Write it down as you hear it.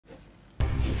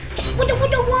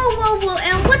Well,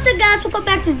 and what's up, guys? Welcome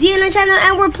back to Derrila channel,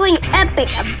 and we're playing Epic,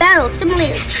 a battle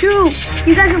simulator 2.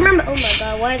 You guys remember? Oh my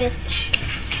god, why this?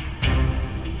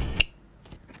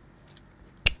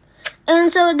 And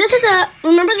so this is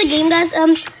remember the game, guys?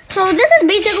 So this is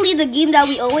basically the game that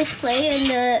we always play in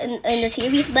the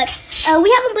series, but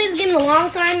we haven't played this game in a long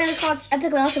time, and it's called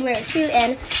Epic Battle Simulator 2.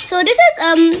 And so this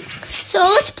is so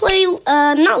let's play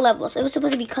not levels. It was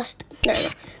supposed to be custom. There we go.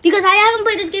 Because I haven't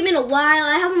played this game in a while.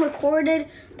 I haven't recorded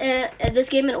this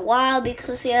game in a while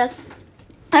because I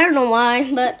don't know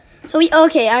why, but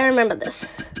okay, I remember this.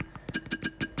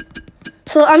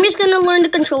 So I'm just gonna learn the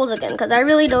controls again because I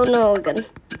really don't know again.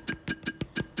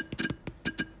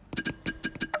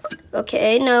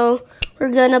 Okay, now we're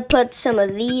gonna put some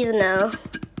of these now.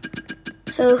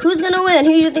 So who's gonna win?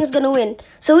 Who do you think is gonna win?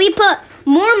 So we put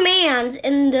more mans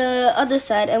in the other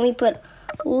side, and we put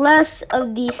less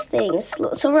of these things.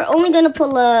 So we're only gonna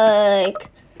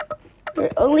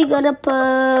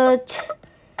put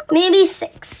maybe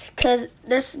 6, because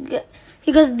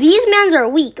these mans are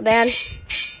weak, man.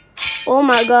 Oh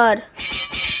my god.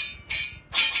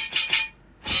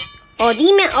 Oh,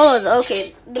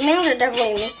 okay. The mans are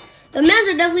definitely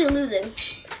losing.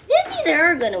 Maybe they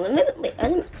are gonna win.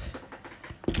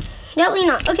 Definitely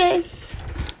not. Okay.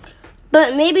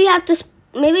 But maybe you have to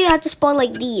spawn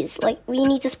like these. Like we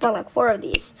need to spawn like 4 of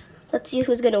these. Let's see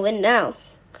who's gonna win now.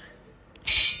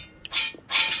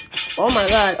 Oh my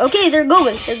god. Okay, they're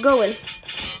going.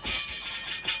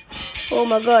 Oh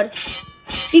my god.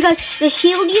 Because the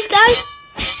shield, these guys,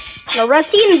 the red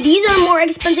team, these are more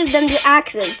expensive than the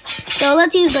axes. So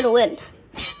let's see who's gonna win.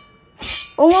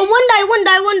 Oh, well, one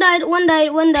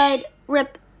died.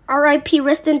 Rip. R.I.P.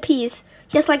 Rest in peace.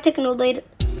 Just like Technoblade.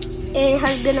 It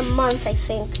has been a month, I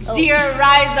think. Oh. Dear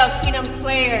Rise of Kingdoms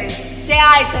players,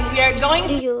 tonight we are going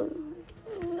to...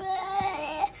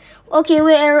 Okay,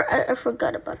 wait, I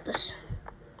forgot about this.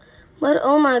 But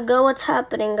oh my god, what's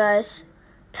happening, guys?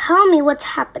 Tell me what's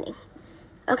happening.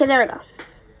 Okay, there we go.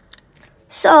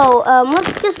 So,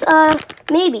 let's just,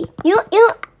 maybe. You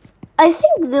know, I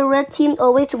think the red team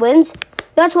always wins.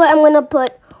 That's why I'm gonna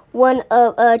put I'm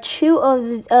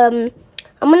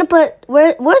gonna put,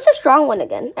 where's the strong one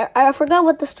again? I forgot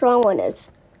what the strong one is.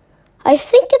 I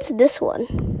think it's this one.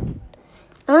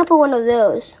 I'm gonna put one of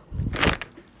those.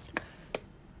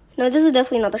 No, this is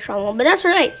definitely not the strong one, but that's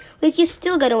right. Like, you're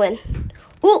still gonna win.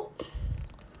 Ooh.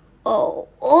 Oh,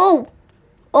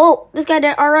 this guy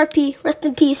there, R.I.P. Rest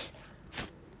in peace.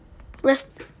 Is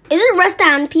it rest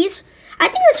and peace? I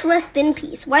think it's rest in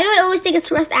peace. Why do I always think it's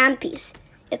rest and peace?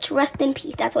 It's rest in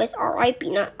peace. That's why it's R.I.P.,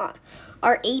 not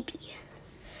R.A.P.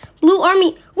 Blue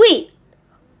Army. Wait.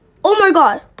 Oh my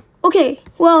god. Okay.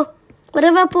 Well, what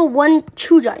if I put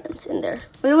 2 giants in there?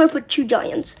 What if I put 2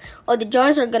 giants? Oh, the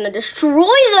giants are gonna destroy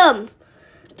them.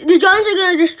 The giants are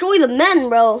gonna destroy the men,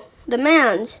 bro. The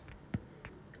mans.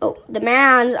 Oh, the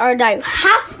mans are dying.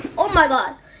 How? Oh my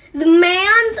god. The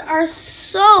mans are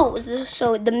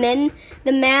the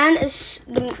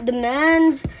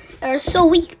mans are so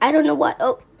weak. I don't know what.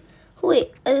 Oh,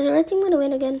 wait. Is the red team gonna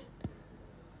win again?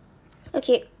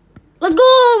 Okay. Let's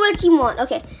go! Red team won.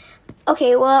 Okay.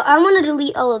 Okay, well, I'm gonna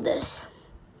delete all of this.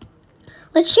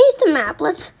 Let's change the map.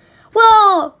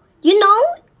 Well, you know,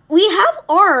 we have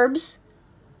ARBs.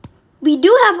 We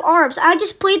do have ARBs. I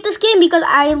just played this game because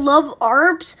I love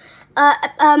ARBs.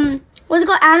 What's it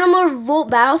called? Animal Revolt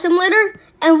Battle Simulator.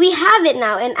 And we have it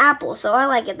now in Apple, so I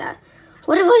like it that.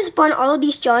 What if I spawn all of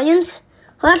these giants?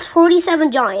 Well, that's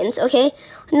 47 giants, okay?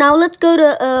 Now let's go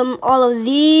to all of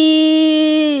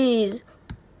these.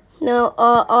 Now,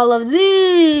 all of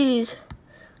these.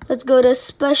 Let's go to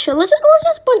special. Let's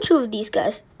just spawn 2 of these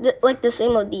guys. Like the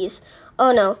same of these.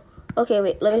 Oh, no. Okay,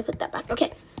 wait. Let me put that back.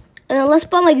 Okay. And let's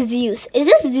spawn like Zeus. Is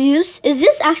this Zeus? Is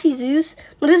this actually Zeus?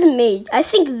 No, this is Mage. I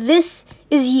think this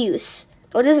is Zeus.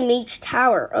 Oh, this is Mage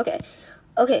Tower. Okay.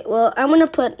 Okay, well, I'm going to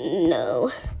put no.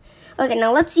 Okay,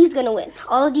 now let's see who's going to win.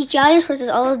 All of these giants versus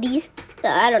all of these.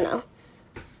 I don't know.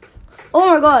 Oh,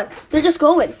 my God. They're just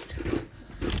going.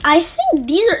 I think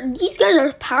these guys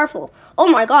are powerful. Oh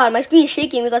my god, my screen is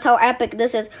shaking because how epic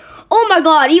this is. Oh my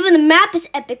god, even the map is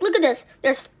epic. Look at this.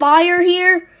 There's fire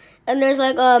here, and there's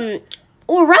like oh,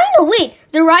 rhino. Wait,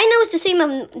 the rhino is the same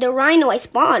as the rhino I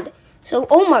spawned. So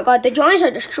oh my god, the giants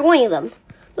are destroying them.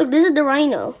 Look, this is the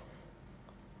rhino.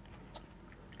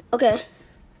 Okay,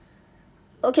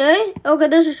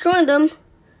 they're destroying them.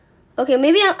 Okay,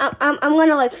 maybe I'm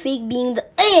gonna like fake being the.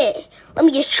 Let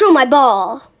me just throw my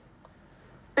ball.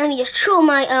 Let me just throw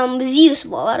my Zeus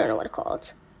ball. I don't know what it's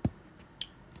called.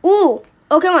 Ooh.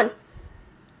 Oh, come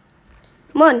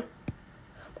on.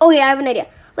 Oh yeah, I have an idea.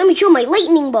 Let me throw my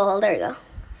lightning ball. There you go.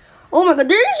 Oh my god,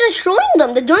 they're just destroying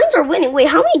them. The giants are winning. Wait,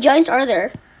 how many giants are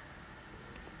there?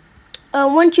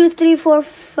 1, 2, 3, 4,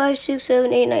 5, 6,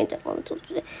 7, 8, 9, 10, 11, 12,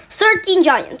 13. 13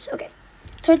 giants. Okay.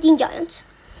 13 giants.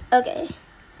 Okay.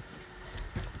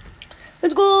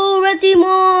 Let's go, red team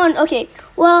on. Okay.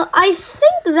 Well, I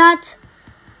think that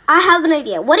I have an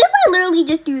idea. What if I literally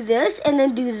just do this and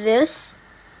then do this?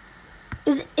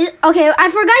 Okay, I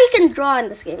forgot you can draw in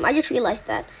this game. I just realized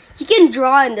that. You can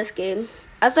draw in this game.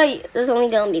 I thought there's only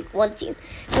gonna be one team.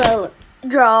 So,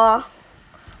 draw.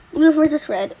 Blue versus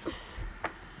red.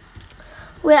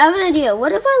 Wait, I have an idea.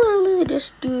 What if I literally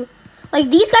just do... Like,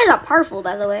 these guys are powerful,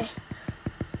 by the way.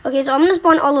 Okay, so I'm gonna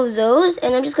spawn all of those,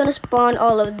 and I'm just gonna spawn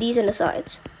all of these in the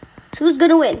sides. So who's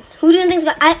gonna win? Who do you think's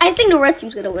gonna... I think the red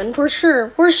team's gonna win, for sure.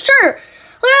 For sure!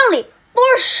 Literally,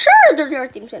 for sure the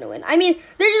red team's gonna win. I mean,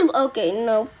 they're just... Okay,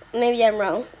 no, maybe I'm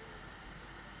wrong.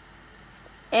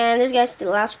 And this guy's the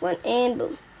last one, and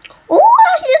boom. Oh,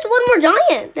 actually, there's one more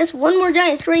giant. There's one more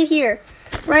giant straight here.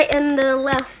 Right in the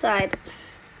left side.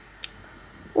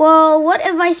 Well, what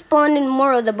if I spawn in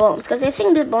more of the bombs? Because I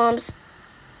think the bombs...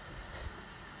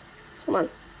 Come on.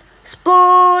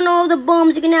 Spawn all the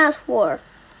bombs you can ask for.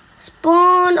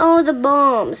 Spawn all the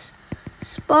bombs.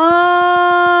 Spawn.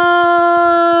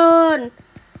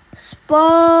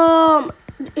 Spawn.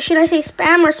 Should I say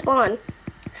spam or spawn?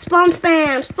 Spawn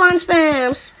spam. Spawn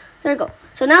spams. There we go.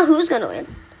 So now who's going to win?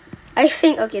 I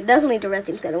think, okay, definitely the red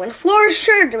team's going to win. For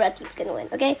sure the red team's going to win,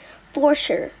 okay? For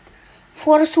sure.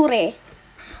 For sure.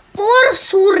 For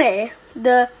sure. Okay.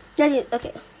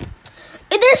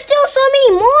 There's still so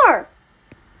many more.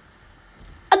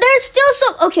 There's still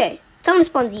so... Okay. Someone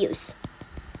spawn Zeus.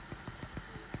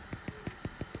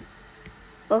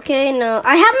 Okay, no.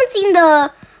 I haven't seen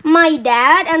the... My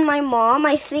dad and my mom,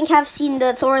 I think, have seen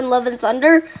the Thor and Love and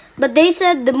Thunder. But they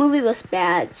said the movie was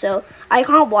bad. So, I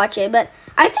can't watch it. But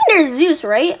I think there's Zeus,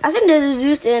 right? I think there's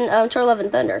Zeus in Thor, Love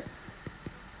and Thunder.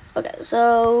 Okay,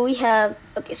 so we have...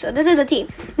 Okay, so this is the team.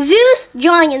 Zeus,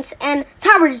 Giants, and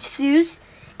Tower Zeus.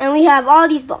 And we have all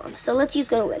these bombs. So let's see who's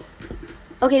going to win.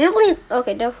 Okay, definitely...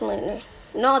 Okay, definitely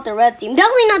not the red team.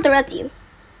 Definitely not the red team.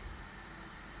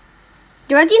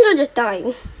 The red teams are just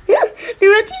dying. The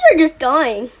red teams are just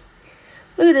dying.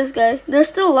 Look at this guy. They're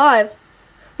still alive.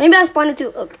 Maybe I spawned it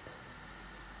too. Okay.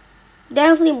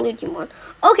 Definitely blue team won.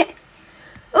 Okay.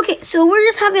 Okay, so we're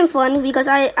just having fun because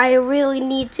I really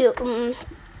need to...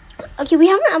 Okay, we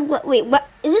haven't... Wait, what?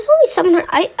 Is this only 700?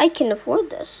 I can afford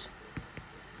this.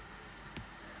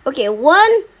 Okay,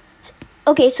 one...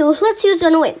 Okay, so let's see who's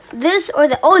gonna win. This or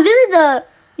the... Oh, this is the...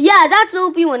 Yeah, that's the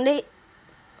OP one.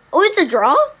 Oh, it's a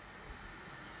draw?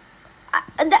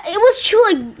 It was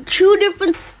two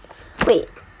different... Wait,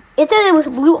 it said it was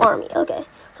blue army. Okay,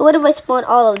 so what if I spawn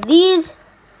all of these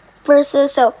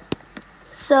versus...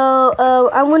 So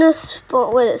I'm gonna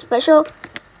spawn... What is it? Special?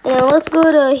 And let's go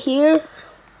to here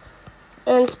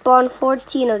and spawn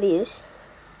 14 of these.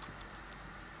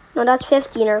 No, that's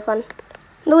 15 are fun.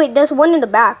 No, wait, there's one in the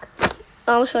back.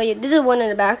 I'll show you. This is one in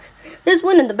the back. There's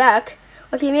one in the back.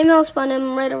 Okay, maybe I'll spawn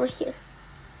him right over here.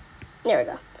 There we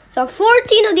go. So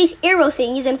 14 of these arrow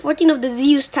thingies and 14 of the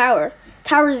Zeus tower.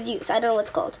 Tower Zeus. I don't know what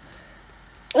it's called.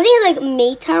 I think it's like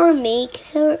May Tower.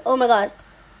 Oh my god.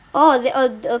 Oh,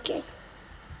 okay.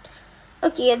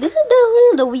 Okay, yeah, this is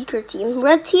definitely the weaker team.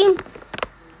 Red team,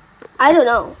 I don't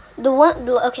know.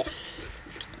 Okay.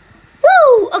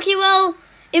 Woo! Okay, well,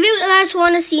 if you guys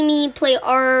want to see me play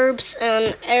ARBs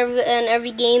and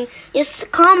every game,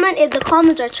 just comment. If the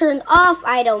comments are turned off,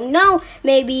 I don't know.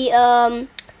 Maybe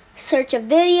search a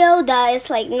video that is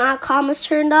like not comments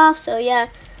turned off. So yeah.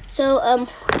 So I'm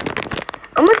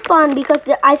gonna spawn because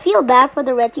I feel bad for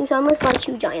the red team. So I'm gonna spawn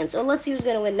 2 giants. So let's see who's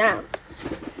gonna win now.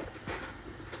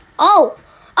 Oh,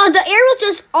 the arrows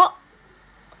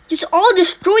just all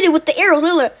destroyed it with the arrows.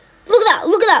 Look at that.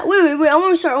 Look at that. Wait. I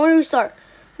want to restart.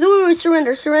 Wait,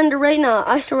 surrender right now.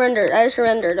 I surrendered.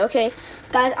 Okay,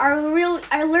 guys,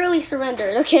 I literally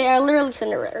surrendered. Okay, I literally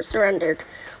surrendered.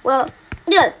 Well,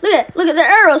 yeah, look at the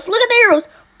arrows. Look at the arrows.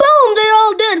 Boom, they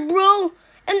all dead, bro.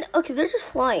 And okay, they're just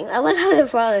flying. I like how they're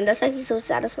flying. That's actually so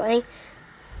satisfying.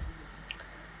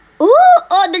 Ooh,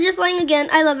 oh, they're just flying again.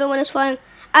 I love it when it's flying.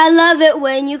 I love it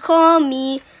when you call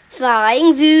me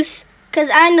Flying Zeus, cause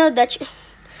I know that you.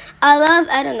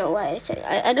 I don't know why I said it.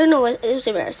 I don't know what it was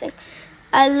embarrassing.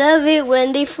 I love it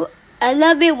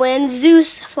when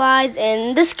Zeus flies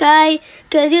in the sky,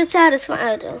 cause it's satisfying.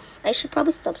 I don't know. I should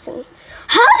probably stop singing.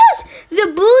 How does the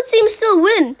blue team still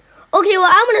win? Okay, well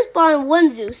I'm gonna spawn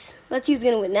 1 Zeus. Let's see who's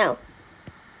gonna win now.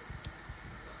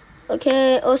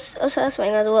 Okay, oh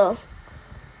satisfying as well.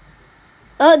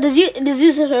 Oh, the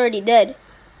Zeus is already dead.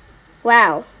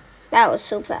 Wow, that was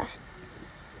so fast.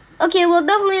 Okay, well,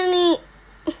 definitely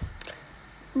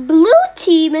blue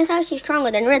team is actually stronger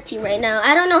than red team right now.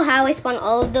 I don't know how I spawned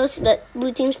all of those, but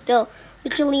blue team's still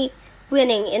literally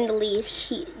winning in the lead.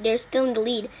 They're still in the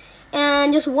lead.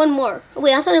 And just one more.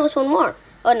 Wait, I thought it was one more.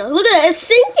 Oh no, look at it, it's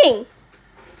sinking.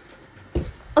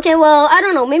 Okay, well, I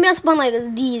don't know. Maybe I spawned like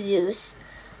these Zeus.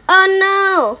 Oh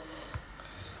no.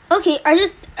 Okay,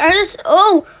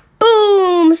 oh,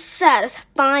 boom,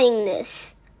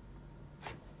 satisfyingness.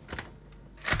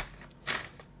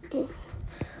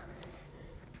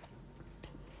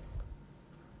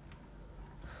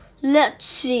 Let's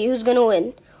see who's gonna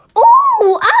win.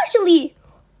 Oh, actually,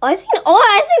 I think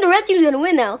the red team's gonna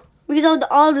win now because of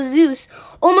all the Zeus.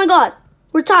 Oh my God,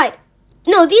 we're tied.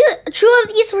 No, two of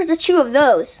these versus two of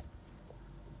those.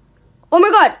 Oh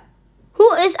my God,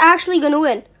 who is actually gonna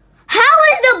win? How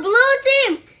is the blue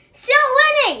team still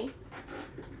winning?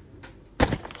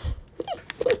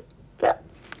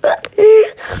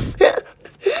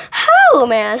 How,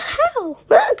 man? How?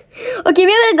 Okay,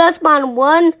 maybe I got spawn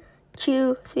 1,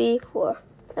 2, 3, 4.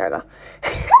 There we go.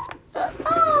 How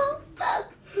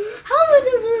is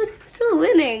the blue team still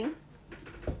winning?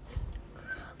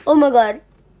 Oh my God.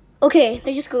 Okay,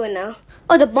 they're just going now.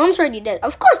 Oh, the bomb's already dead.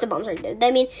 Of course the bomb's already dead.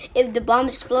 I mean, if the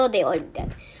bombs explode, they're already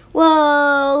dead.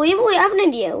 Well, wait, I have an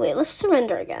idea. Wait, let's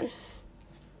surrender again.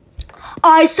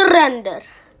 I surrender.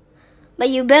 But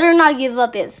you better not give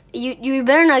up you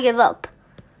better not give up.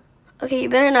 Okay, you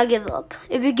better not give up.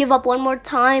 If you give up one more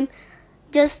time,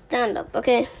 just stand up,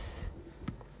 okay?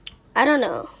 I don't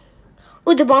know.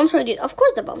 Oh, the bomb's already dead. Of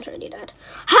course the bomb's already dead.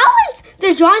 How is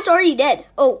the Giants already dead?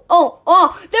 Oh,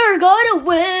 they're gonna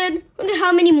win. Look at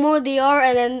how many more they are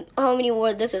and then how many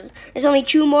more this is. There's only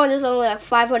 2 more and there's only like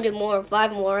 500 more,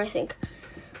 5 more, I think.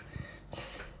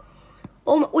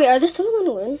 Oh, wait, are they still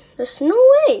gonna win? There's no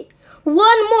way.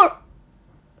 One more.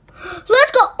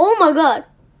 Let's go. Oh my God.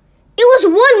 It was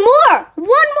one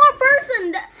more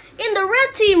person in the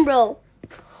red team, bro.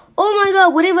 Oh my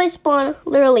God, what if I spawn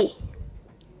literally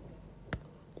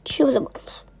 2 of the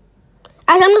bombs?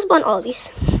 Actually, I'm gonna spawn all these.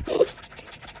 Wait,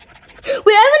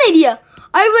 I have an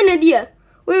idea.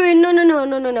 Wait,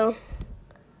 no.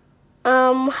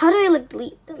 How do I like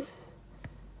delete them?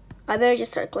 I better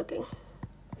just start clicking.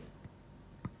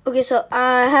 Okay, so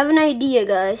I have an idea,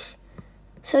 guys.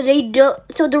 So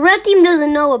the red team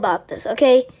doesn't know about this,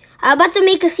 okay? I'm about to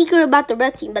make a secret about the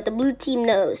red team, but the blue team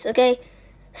knows, okay?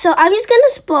 So I'm just gonna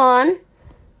spawn.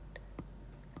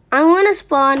 I'm gonna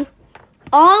spawn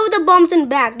all of the bombs in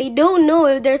back. They don't know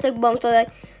if there's like bombs, so like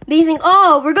they think,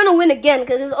 oh, we're gonna win again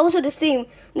because it's also the same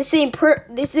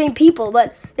people,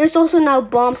 but there's also now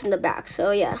bombs in the back.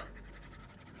 So yeah,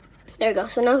 there you go.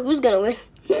 So now who's gonna win?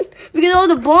 Because all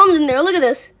the bombs in there. Look at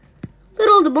this. Look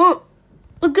at all the bomb.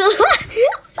 Look at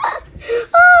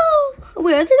oh,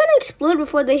 wait, are they gonna explode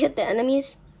before they hit the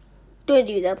enemies? Don't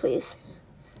do that, please.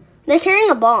 They're carrying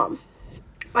a bomb.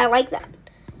 I like that.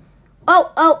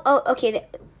 Oh, okay.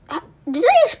 Did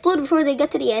they explode before they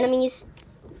get to the enemies?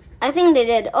 I think they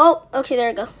did. Oh, okay, there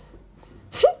we go.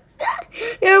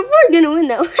 They're of course gonna win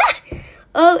though.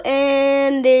 Oh,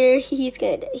 and he's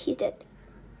dead.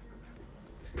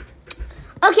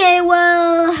 Okay,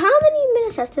 well, how many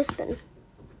minutes has this been?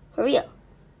 For real?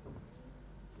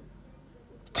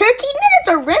 13 minutes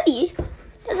already?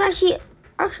 That's actually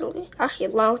a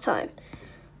long time.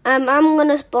 I'm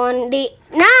gonna spawn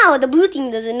now the blue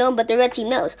team doesn't know, but the red team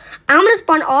knows. I'm gonna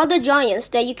spawn all the giants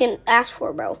that you can ask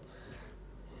for, bro.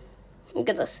 Look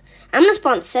at this. I'm gonna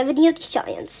spawn 70 of these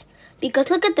giants. Because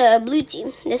look at the blue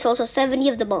team. There's also 70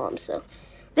 of the bombs. So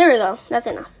there we go. That's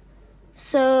enough.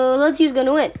 So let's see who's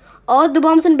gonna win. All the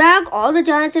bombs in the back, all the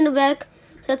giants in the back.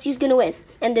 Let's see who's gonna win.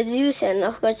 And the Zeus and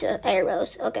of course the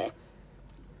arrows. Okay.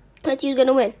 Let's see who's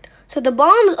gonna win. So the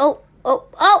bombs, let's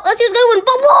see who's gonna win.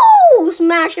 Whoa!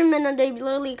 Smash them and then they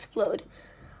literally explode.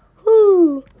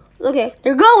 Whoo. Okay,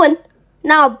 they're going.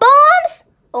 Now bombs!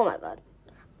 Oh my God.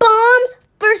 Bombs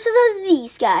versus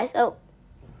these guys. Oh.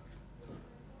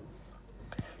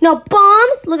 Now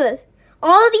bombs, look at this.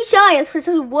 All of these giants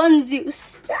versus one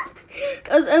Zeus.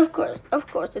 of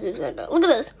course this is gonna go. Look at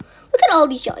this. Look at all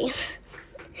these giants.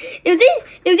 If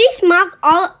they smack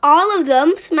all of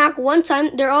them smack one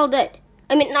time, they're all dead.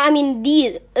 I mean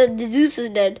the Zeus is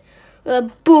dead.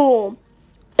 Boom,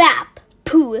 bap,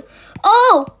 poo.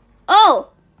 Oh!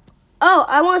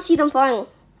 I want to see them flying.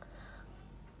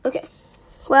 Okay.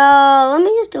 Well, let me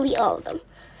just delete all of them.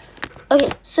 Okay,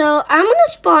 so I'm gonna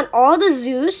spawn all the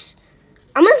Zeus.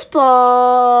 I'm gonna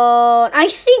spawn. I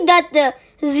think that the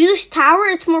Zeus tower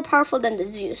is more powerful than the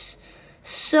Zeus.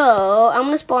 So I'm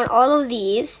gonna spawn all of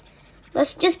these.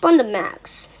 Let's just spawn the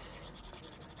max.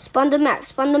 Spawn the max.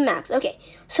 Spawn the max. Okay.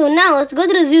 So now let's go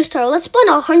to the Zeus Tower. Let's spawn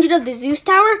 100 of the Zeus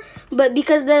Tower. But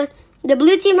because the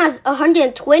blue team has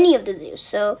 120 of the Zeus.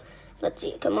 So let's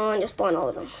see. Come on. Just spawn all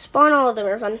of them. Spawn all of them,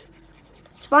 everyone.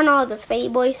 Spawn all of the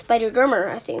Spidey boy. Spider Drummer,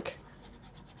 I think.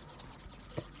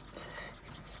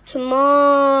 Come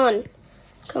on.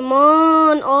 Come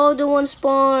on. All the ones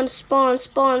spawn. Spawn,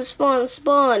 spawn, spawn,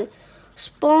 spawn.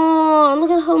 Spawn.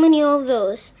 Look at how many of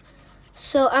those.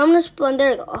 So I'm going to spawn,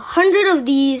 there we go, 100 of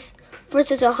these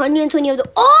versus 120 of the,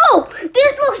 oh!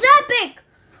 This looks epic!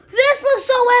 This looks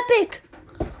so epic!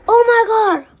 Oh my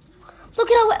god! Look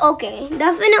at how, okay,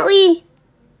 definitely,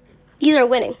 these are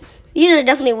winning. These are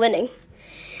definitely winning.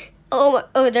 Oh my,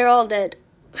 oh, they're all dead.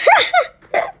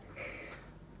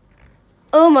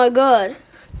 Oh my god.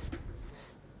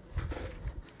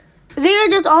 They are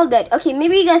just all dead. Okay,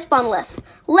 maybe you guys spawn less.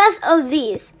 Less of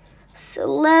these. So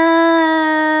less.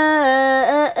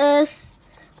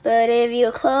 But if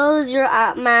you close your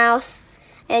mouth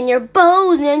and your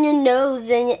bones and your nose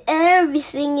and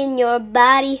everything in your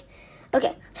body.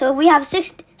 Okay, so we have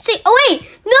 6. Oh wait,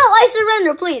 no, I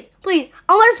surrender, please, please.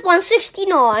 I want to spawn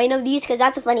 69 of these because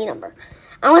that's a funny number.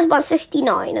 I want to spawn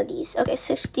 69 of these. Okay,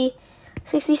 60,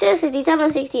 66,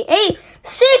 67, 68,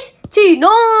 69.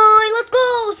 Let's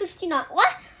go, 69.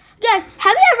 What? Guys,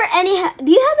 have you ever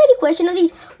do you have any question of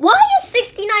these? Why is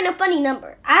 69 a funny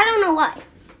number? I don't know why.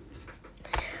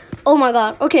 Oh my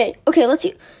god. Okay, let's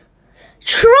see.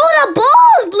 Throw the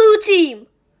balls, blue team.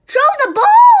 Throw the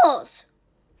balls.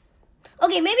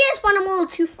 Okay, maybe I spawned them a little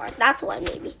too far. That's why,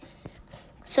 maybe.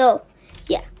 So,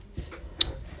 yeah.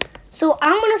 So,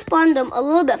 I'm going to spawn them a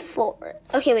little bit forward.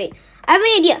 Okay, wait. I have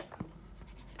an idea.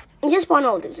 Just spawn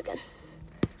all of these again.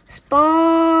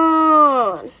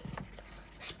 Spawn.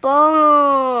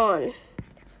 Spawn.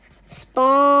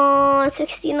 Spawn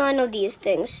 69 of these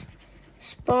things.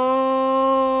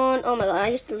 Spawn. Oh my god,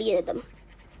 I just deleted them.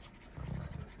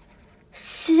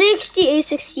 68,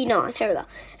 69. Here we go.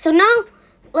 So now,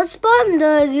 let's spawn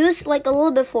the Zeus like a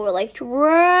little bit forward. Like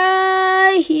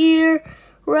right here,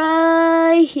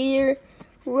 right here,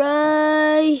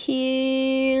 right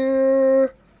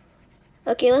here.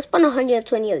 Okay, let's spawn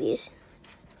 120 of these.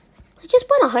 Let's just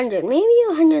spawn 100. Maybe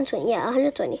 120. Yeah,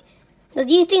 120. Now,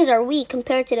 these things are weak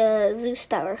compared to the Zeus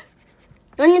Tower.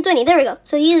 120. There we go.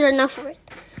 So these are enough for it.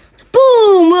 So,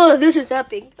 boom! Oh, this is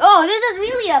epic. Oh, this is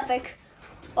really epic.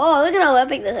 Oh, look at how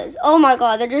epic this is. Oh my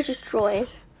god, they're just destroying.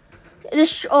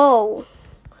 Oh.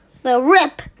 The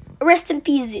rip. Rest in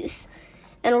peace, Zeus.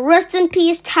 And rest in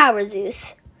peace, Tower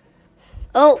Zeus.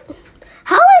 Oh.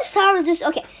 How is Tower Zeus?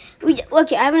 Okay.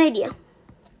 Okay, I have an idea.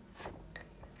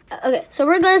 Okay, so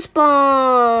we're gonna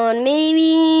spawn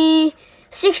maybe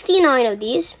 69 of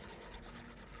these.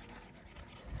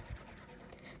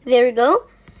 There we go.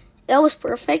 That was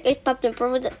perfect. I stopped it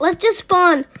perfect. Let's just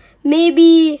spawn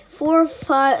maybe 4 or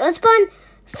 5. Let's spawn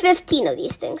 15 of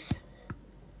these things.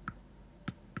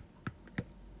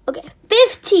 Okay,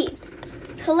 15.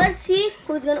 So let's see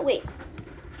who's gonna wait.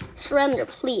 Surrender,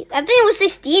 please. I think it was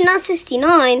 16, not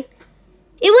 69.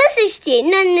 It was 16.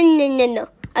 No.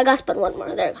 I got spawned one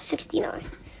more. There we go. 69.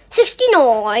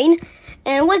 69.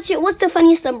 And what's the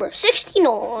funniest number?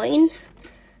 69.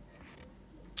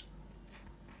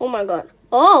 Oh my god.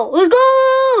 Oh, let's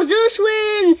go! Zeus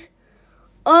wins!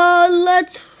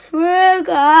 Let's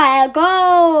freaking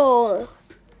go!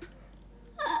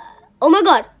 Oh my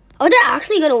god. Are they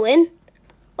actually gonna win?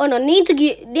 Oh no, they need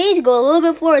to go a little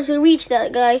bit forward to reach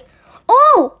that guy.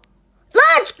 Oh!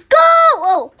 Let's go!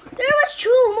 Oh, there was 2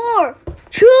 more.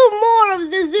 2 more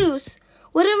of the Zeus.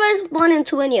 What if I spawn in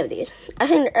 20 of these? I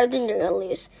think they're gonna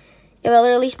lose. If I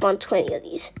literally spawn 20 of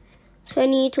these.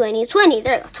 20, 20, 20.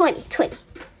 There we go. 20, 20.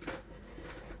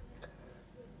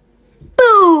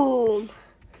 Boom!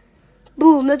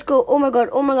 Boom, let's go. Oh my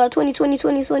god, 20, 20,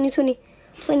 20, 20, 20.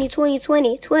 20, 20,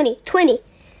 20, 20, 20.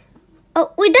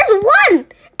 Oh, wait, there's 1!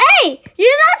 Hey,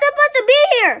 you're not supposed to be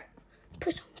here!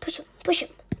 Push him, push him, push him.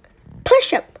 Push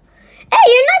him. Hey,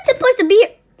 you're not supposed to be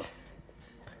here.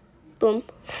 Boom.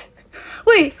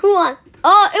 Wait, who won?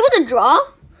 Oh, it was a draw?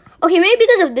 Okay, maybe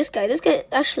because of this guy. This guy is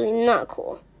actually not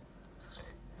cool.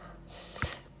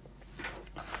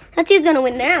 That team's gonna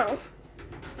win now.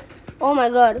 Oh my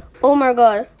god. Oh my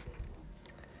god.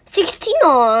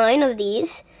 69 of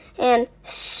these and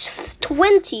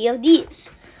 20 of these.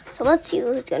 So let's see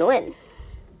who's gonna win.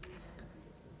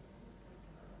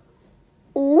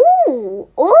 Ooh.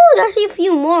 Oh, there's a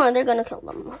few more. They're gonna kill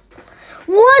them.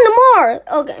 1 more.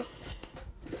 Okay.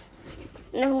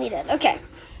 Never need it. Okay.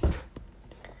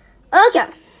 Okay.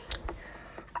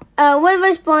 What if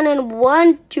I spawn in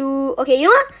 1, 2? Okay, you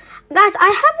know what? Guys, I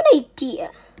have an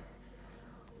idea.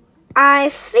 I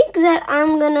think that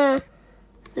I'm gonna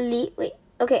leave. Wait.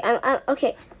 Okay. I'm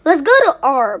okay. Let's go to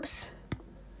ARBS.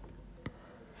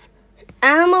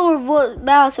 Animal Revolt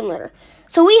Battle Simulator.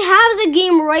 So we have the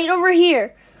game right over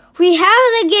here. We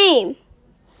have the game.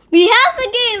 We have the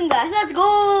game, guys. Let's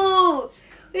go.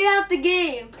 We have the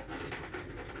game.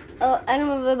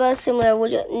 Animal Revolt Battle Simulator.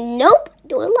 Would you? Nope.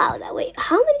 Don't allow that. Wait.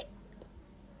 How many?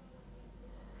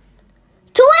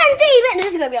 20 minutes.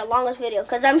 This is gonna be our longest video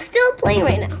because I'm still playing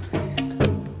right now.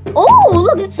 Oh,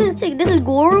 look. This is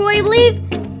Guru, I believe.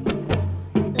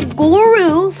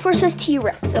 Guru versus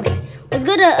T-Rex. Okay. Let's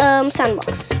go to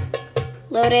sandbox.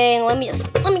 Loading. Let me.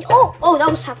 Oh, that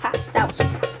was so fast. That was so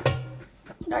fast.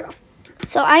 There I go.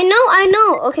 So I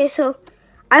know. Okay, so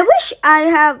I wish I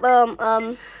have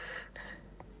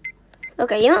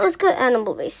Okay, you know, let's go to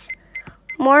animal base.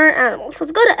 More animals.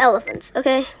 Let's go to elephants.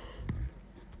 Okay.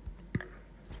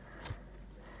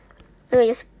 Let me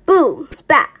just boom,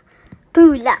 bat,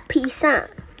 boo, la, pisan.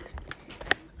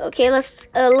 Okay, let's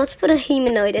put a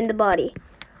humanoid in the body.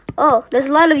 Oh, there's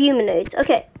a lot of humanoids.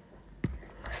 Okay.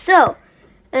 So,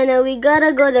 and then we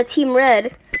gotta go to Team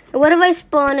Red. And what if I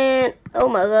spawn in? Oh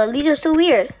my god, these are so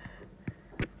weird.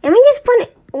 Am I just spawn in?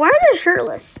 Why are they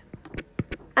shirtless?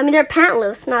 I mean, they're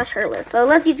pantless, not shirtless. So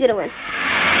let's just get a win.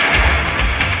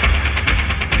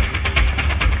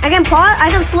 I can pause.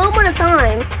 I can slow down the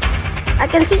time. I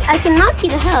cannot see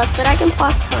the health, but I can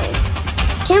pause time.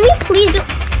 Can we please do?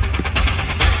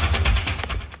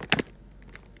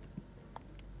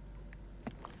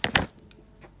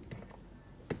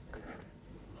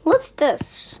 What's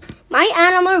this? My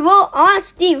Animal Revolt on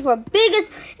Steam for biggest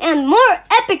and more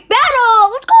epic battle.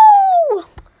 Let's go!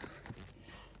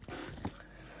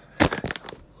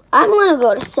 I'm gonna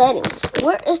go to settings.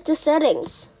 Where is the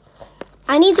settings?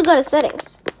 I need to go to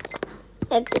settings.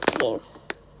 Exit the game.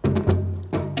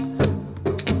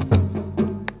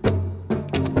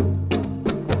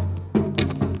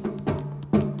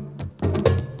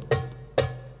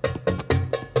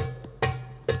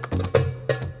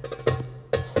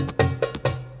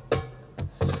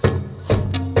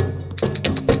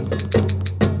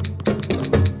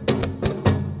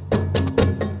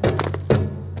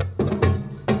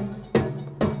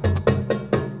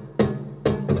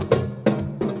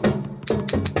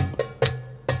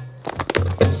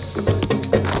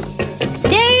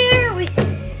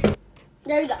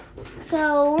 There we go.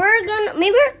 So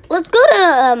let's go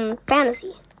to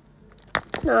fantasy.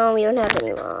 No, we don't have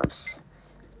any mobs.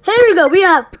 Here we go. We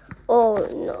have. Oh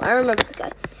no, I remember this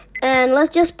guy. And let's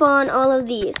just spawn all of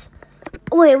these.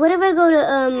 Wait, what if I go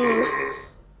to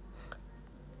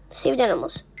saved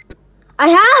animals? I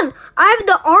have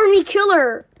the army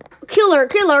killer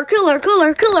times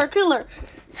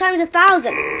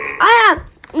 1,000. I have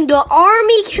the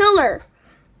army killer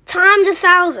times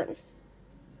 1,000.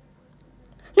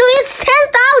 No, it's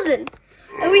 10,000.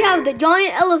 And we have the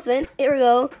giant elephant. Here we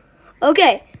go.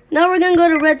 Okay, now we're gonna go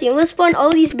to red team. Let's spawn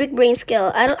all these big brain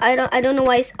scale. I don't know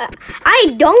why.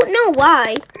 I don't know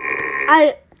why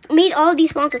I made all these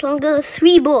sponsors. Let's go with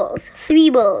 3 bulls. 3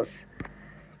 bulls.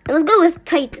 And let's go with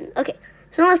Titan. Okay,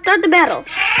 so now let's start the battle.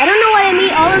 I don't know why I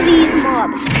made all of these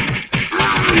mobs.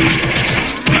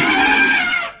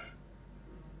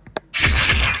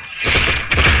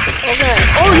 Okay.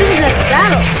 Oh, this is a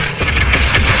battle.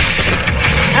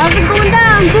 Elephant's going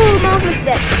down. Boom, elephant's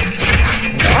dead.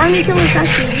 The army killer is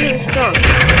actually really strong.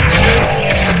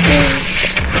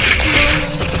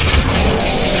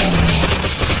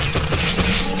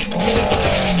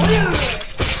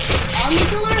 Army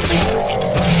killer?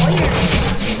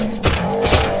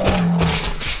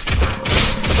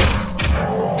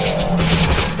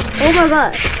 Oh my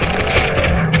god.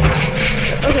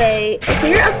 Okay,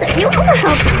 you're upset. I'm gonna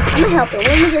help you.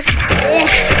 Let me just.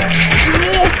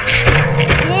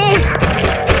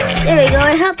 There we go,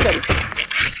 I helped him.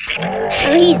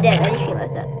 Oh, he's dead. I just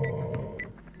realized that.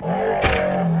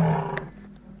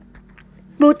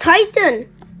 Boo Titan!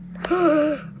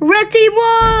 Red team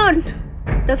won!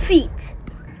 Defeat.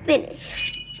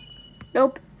 Finish.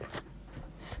 Nope.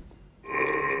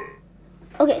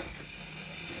 Okay.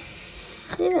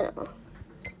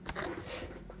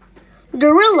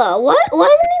 Derrila. What is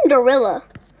the name Derrila?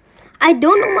 I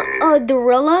don't know what.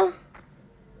 Derrila?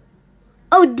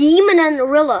 Oh, demon and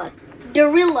gorilla.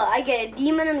 Derrila, I get it.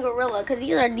 Demon and gorilla, because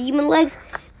these are demon legs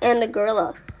and a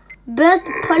gorilla. Best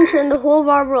puncher in the whole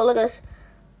wide world. Look at this.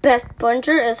 Best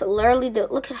puncher is literally the.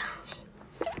 Look at how.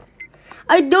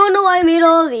 I don't know why I made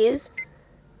all of these.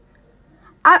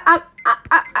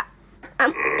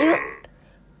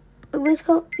 Let's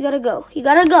go. You gotta go. You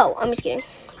gotta go. I'm just kidding.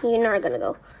 You're not gonna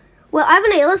go. Well, I have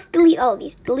an idea. Let's delete all of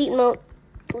these. Delete mode.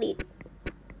 Delete.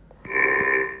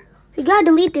 We gotta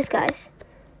delete this, guys.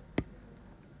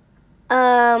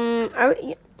 Let's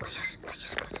just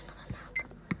go to another map.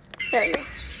 There we go.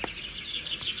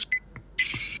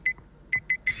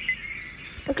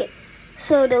 Okay,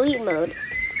 so delete mode.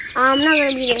 I'm not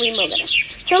gonna be delete mode today.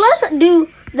 So let's do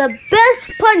the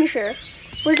best puncher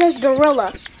versus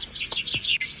Derrila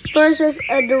versus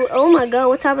oh my god,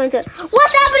 what's happening to the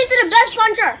best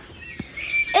puncher?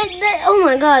 Oh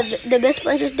my god, the best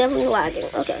puncher is definitely lagging.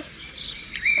 Okay.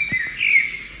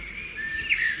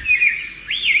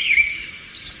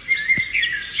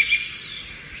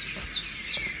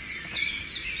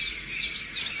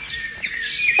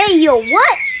 Hey, yo,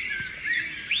 what?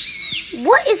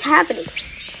 What is happening?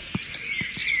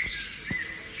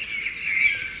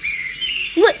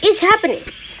 What is happening?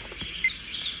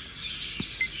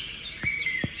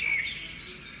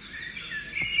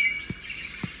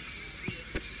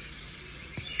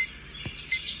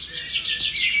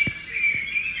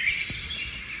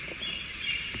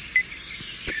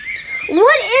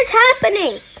 What is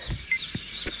happening?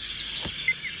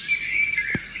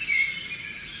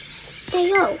 Hey,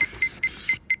 yo.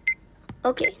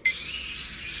 Okay.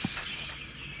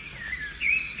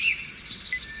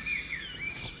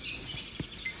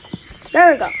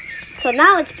 There we go. So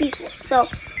now it's peaceful. So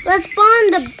let's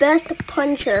spawn the best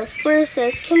puncher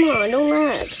versus. Come on, don't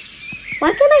lag.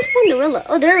 Why can't I spawn Derrila?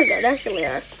 Oh, there we go. That's the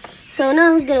layer. So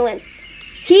now who's gonna win?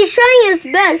 He's trying his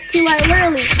best to like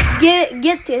literally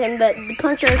get to him, but the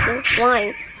puncher is just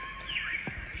flying.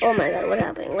 Oh my god, what's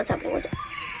happening? What's happening? What's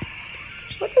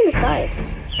on the side?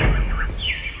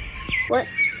 What?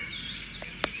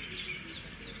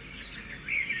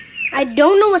 I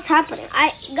don't know what's happening.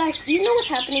 Guys, do you know what's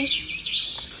happening?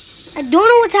 I don't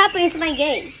know what's happening to my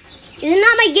game. This is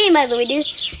not my game, by the way, dude.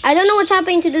 I don't know what's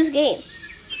happening to this game.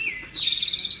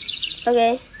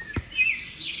 Okay.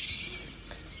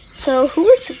 So, who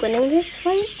is winning this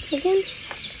fight again?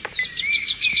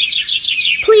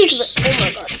 Please, oh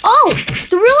my god. Oh!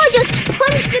 Derrila just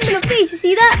punched him in the face. You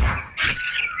see that?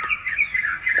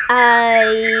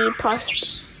 I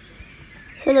paused.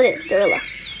 So look at it, Derrila.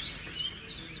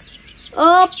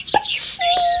 Oh,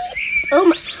 oh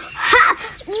my.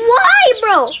 Why,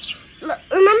 bro? Look,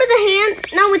 remember the hand?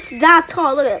 Now it's that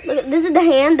tall. Look at it. Look at, this is the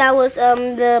hand that was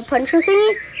the puncher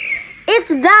thingy. It's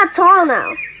that tall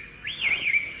now.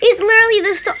 It's literally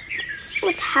this tall.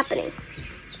 What's happening?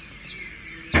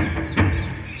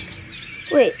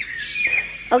 Wait.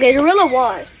 Okay, Derrila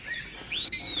won.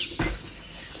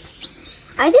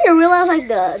 I think Derrila is like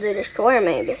the destroyer,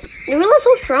 maybe. Derrila's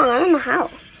so strong. I don't know how.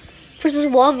 Versus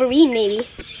Wolverine, maybe.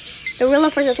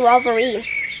 Derrila versus Wolverine.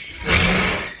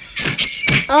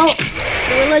 Oh,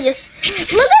 Derrila just...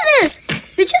 Look at this!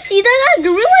 Did you see that, guys?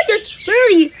 Derrila just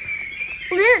literally...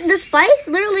 The spikes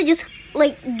literally just,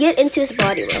 like, get into his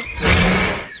body, bro.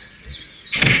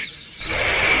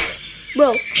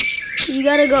 Bro, you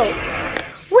gotta go.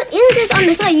 What is this on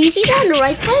the side? You see that on the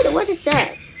right side? What is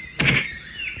that?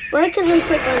 Why can't we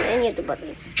click on any of the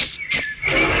buttons?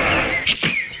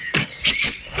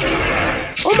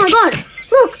 Oh my god!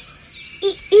 Look!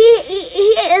 He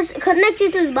is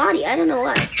connected to his body. I don't know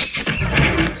why.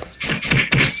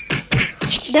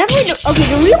 Definitely, okay,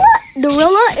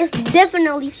 Derrila is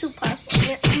definitely super powerful.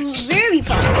 Yeah, very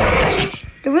powerful.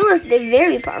 Derrila is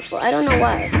very powerful. I don't know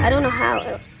why. I don't know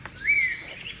how.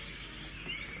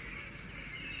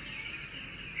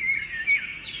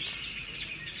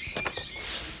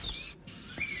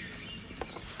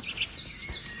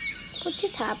 What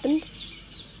just happened?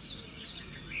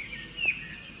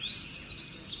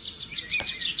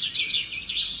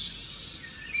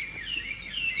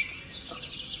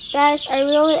 Guys, I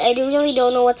really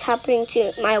don't know what's happening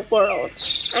to my world.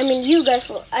 I mean, you guys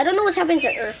will. I don't know what's happening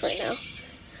to Earth right now.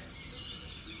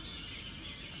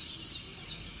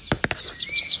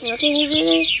 Nothing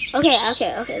easy. Okay,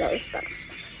 that was bugs.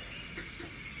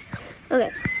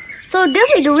 Okay, so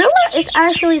definitely Derrila is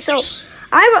actually so.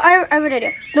 I have an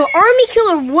idea. The army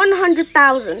killer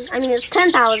 100,000. I mean, it's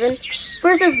 10,000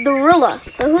 versus Derrila.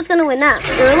 So who's gonna win that?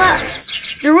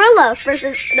 Derrila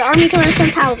versus the army killer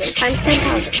 10,000 times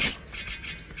 10,000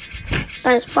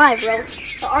 times 5, bro.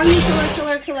 The army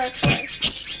killer.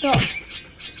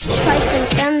 So type in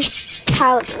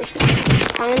 10,000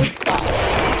 times 5.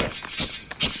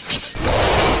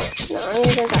 No, I'm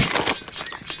gonna do that 5.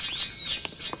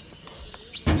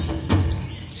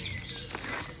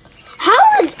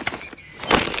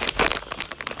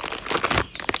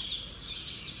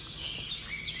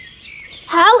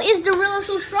 How is Derrila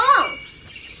so strong?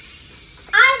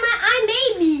 I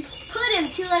maybe put him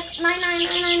to like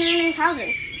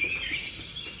 9,999,9,000.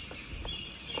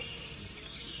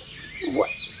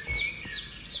 What?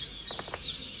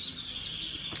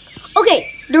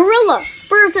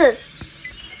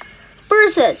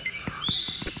 guys.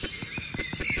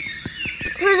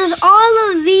 Versus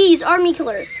all of these army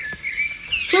killers.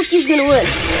 Flisty's gonna win.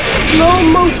 Slow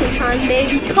motion time,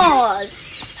 baby. Pause.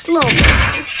 Slow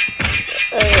motion.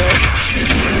 Oh,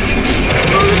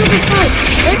 look at the fight.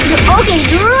 Okay,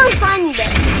 Derrila's finally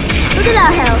dead. Look at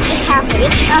that health. It's halfway.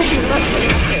 It's actually less than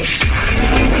halfway.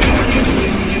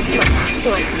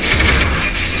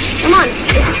 Come on.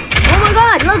 Oh my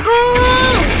god, let's go!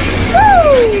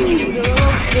 Woo!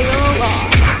 Derrila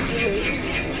lost.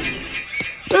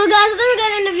 Well guys, we're gonna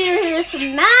get in the video here.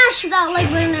 Smash that like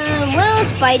button and well,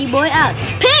 Spidey boy out.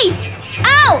 Peace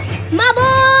out, my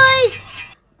boy!